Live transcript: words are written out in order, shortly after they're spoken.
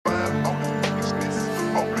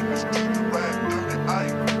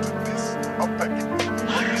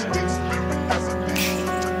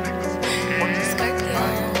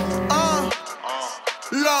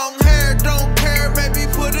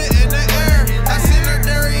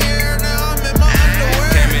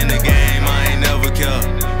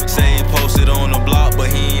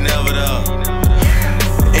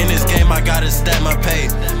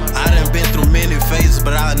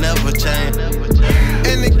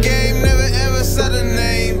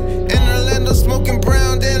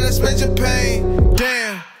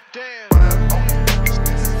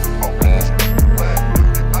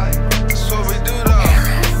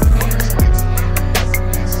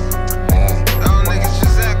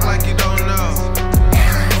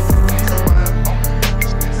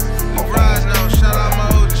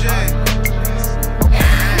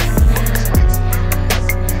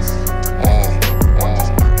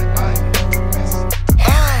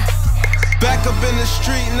back up in the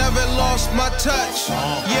street, never lost my touch.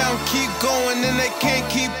 Yeah, I'm keep going and they can't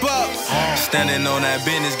keep up. Standing on that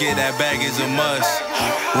business, get that bag is a must.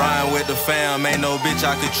 Riding with the fam, ain't no bitch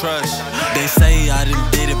I could trust. They say I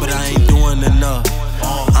done did it, but I ain't doing enough.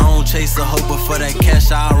 I don't chase a hoe, but for that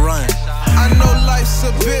cash I run. I know life's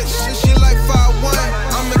a bitch, and she like 5'1".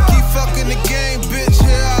 I'ma keep fucking the game, bitch,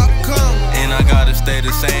 here I come. And I gotta stay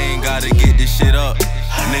the same, gotta get this shit up.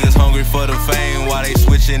 Niggas hungry for the fame, why they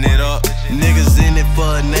switching it up? Niggas in it for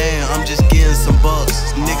a name, I'm just getting some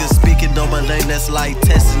bucks. Niggas speaking on my name, that's like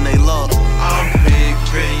testing they luck. I'm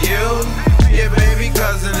picturing you, your baby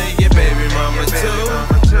cousin and your baby mama too.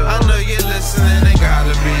 I know you're listening, they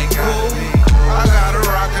gotta be cool. I got a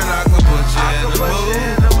rock and I can put you in the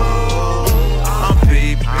mood. I'm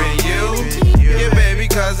peeping you, your baby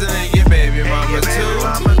cousin and your baby mama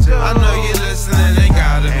too. I know you're listening, they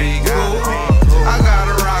gotta be cool. I got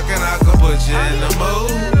a rock and I can put you in the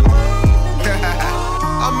mood.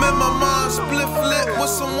 I'm in my mind, split flip with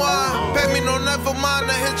some wine. Pay me no never mind,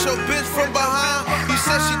 I hit your bitch from behind. You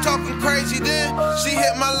said she talking crazy, then she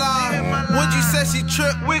hit my line. When you said she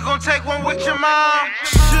tripped, we gon' take one with your mom.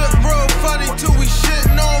 Shit,